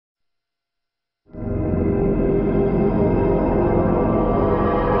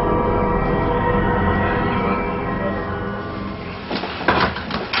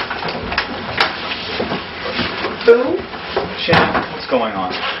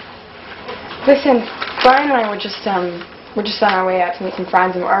Listen, Brian and I were just on our way out to meet some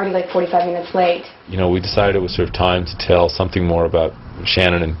friends, and we're already like 45 minutes late. You know, we decided it was sort of time to tell something more about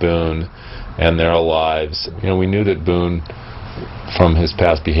Shannon and Boone and their lives. You know, we knew that Boone, from his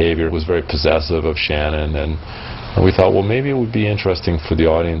past behavior, was very possessive of Shannon, and we thought, well, maybe it would be interesting for the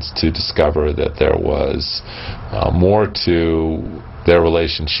audience to discover that there was more to their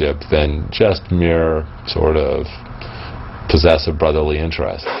relationship than just mere sort of possessive brotherly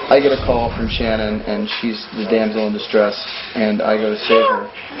interest. I get a call from Shannon, and she's the damsel in distress, and I go to save her.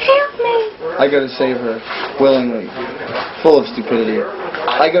 Help me! I go to save her willingly, full of stupidity.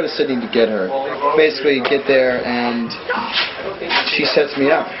 I go to Sydney to get her. Basically, get there, and she sets me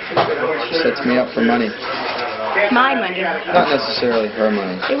up. She sets me up for money. My money. Not necessarily her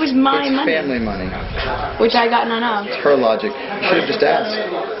money. It was my money. It's family money. Which I got none of. It's her logic. You should have just asked.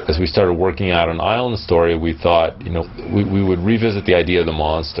 As we started working out an island story, we thought, you know, we would revisit the idea of the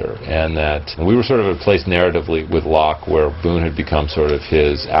monster, and that we were sort of at a place narratively with Locke where Boone had become sort of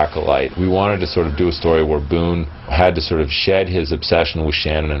his acolyte. We wanted to sort of do a story where Boone had to sort of shed his obsession with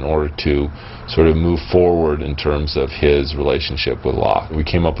Shannon in order to sort of move forward in terms of his relationship with Locke. We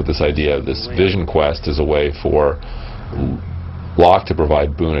came up with this idea of this vision quest as a way for Locke to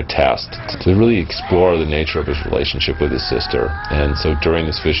provide Boone a test to really explore the nature of his relationship with his sister. And so during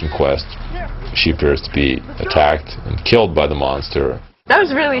this vision quest, she appears to be attacked and killed by the monster. That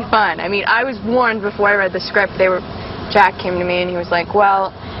was really fun. I mean, I was warned before I read the script. Jack came to me and he was like,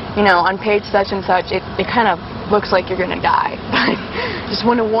 well, you know, on page such and such, it kind of looks like you're going to die. But just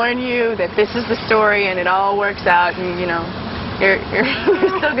want to warn you that this is the story and it all works out, and, you know, you're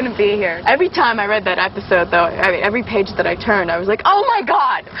still going to be here. Every time I read that episode, though, I mean, every page that I turned, I was like, oh my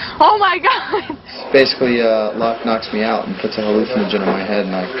God! Oh my God! Basically, Locke knocks me out and puts a hallucinogen in my head,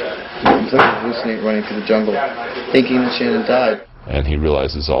 and I completely hallucinate running through the jungle, thinking that Shannon died. And he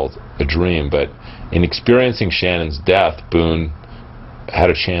realizes all a dream, but in experiencing Shannon's death, Boone had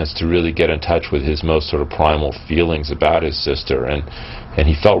a chance to really get in touch with his most sort of primal feelings about his sister, and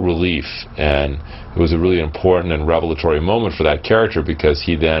he felt relief, and it was a really important and revelatory moment for that character, because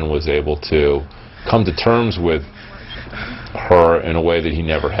he then was able to come to terms with her in a way that he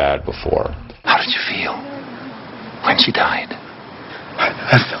never had before. How did you feel when she died?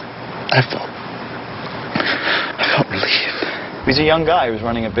 I felt relieved. He was a young guy who was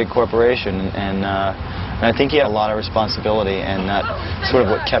running a big corporation, and I think he had a lot of responsibility, and that's sort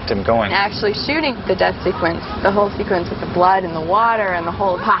of what kept him going. Actually shooting the death sequence, the whole sequence with the blood and the water and the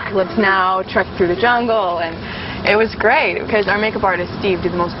whole apocalypse now, trek through the jungle, and it was great because our makeup artist Steve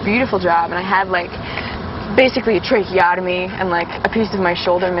did the most beautiful job, and I had like basically a tracheotomy and like a piece of my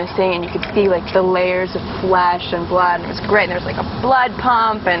shoulder missing, and you could see like the layers of flesh and blood, and it was great. And there was like a blood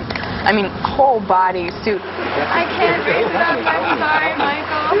pump, and I mean whole body suit. I can't read that. I'm sorry,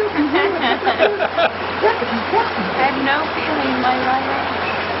 Michael. I have no feeling in my right arm.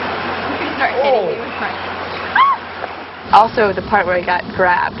 You can start hitting me with my... Also, the part where I got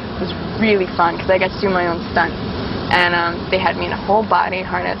grabbed was really fun because I got to do my own stunts, and they had me in a whole body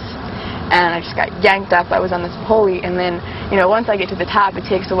harness. And I just got yanked up. I was on this pulley, and then, you know, once I get to the top, it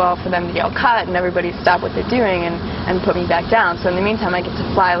takes a while for them to yell cut and everybody stop what they're doing and put me back down. So in the meantime, I get to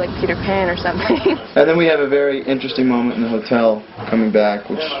fly like Peter Pan or something. And then we have a very interesting moment in the hotel coming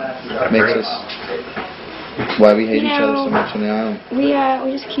back, which makes us why we hate each other so much on the island. We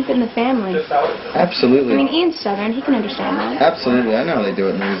just keep it in the family. Absolutely. I mean, Ian's Southern. He can understand that. Absolutely. I know how they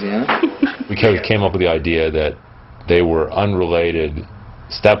do it in Louisiana. We came up with the idea that they were unrelated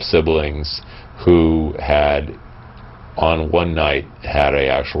step-siblings who had on one night had a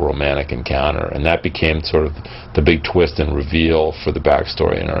actual romantic encounter, and that became sort of the big twist and reveal for the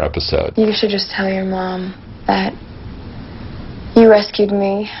backstory in our episode. You should just tell your mom that you rescued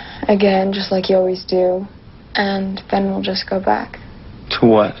me again, just like you always do, and then we'll just go back. To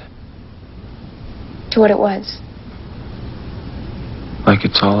what? To what it was. Like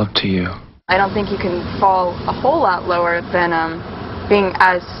it's all up to you. I don't think you can fall a whole lot lower than being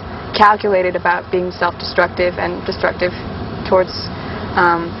as calculated about being self-destructive and destructive towards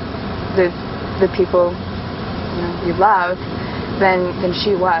the people you love than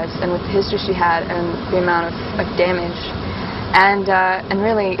she was, and with the history she had and the amount of damage, and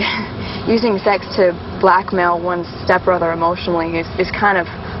really using sex to blackmail one's stepbrother emotionally is kind of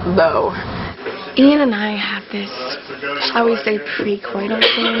low. Ian and I have this, shall we say, pre-coital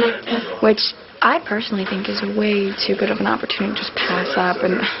thing, which I personally think is way too good of an opportunity to just pass up.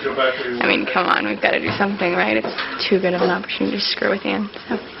 And I mean, come on, we've got to do something, right? It's too good of an opportunity to screw with Ian.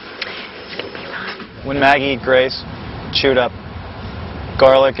 So it's gonna be fun. When Maggie Grace chewed up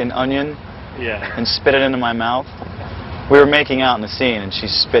garlic and onion and spit it into my mouth, we were making out in the scene, and she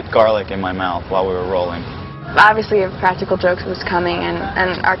spit garlic in my mouth while we were rolling. Obviously, if Practical Jokes was coming,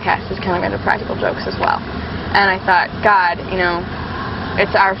 and our cast is coming into Practical Jokes as well. And I thought, God, you know,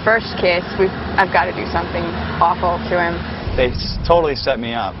 it's our first kiss. I've got to do something awful to him. They totally set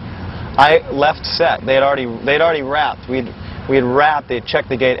me up. I left set. They'd already wrapped. We had wrapped. They'd checked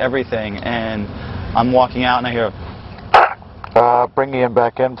the gate, everything, and I'm walking out, and I hear, bring Ian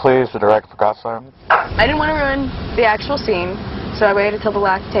back in, please, to direct for costume. I didn't want to ruin the actual scene, so I waited till the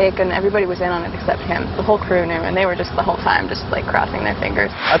last take, and everybody was in on it except him. The whole crew knew, and they were just the whole time just like crossing their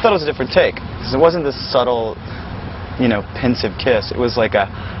fingers. I thought it was a different take, because it wasn't this subtle, you know, pensive kiss. It was like a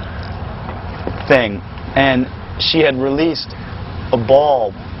thing, and she had released a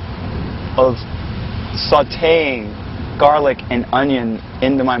ball of sautéing garlic and onion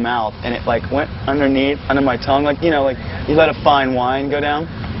into my mouth, and it like went underneath, under my tongue, like, you know, like you let a fine wine go down.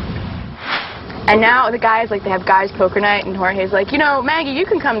 And now the guys, like, they have guys poker night, and Jorge's like, you know, Maggie, you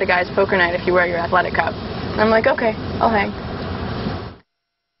can come to guys poker night if you wear your athletic cup. And I'm like, okay, I'll hang.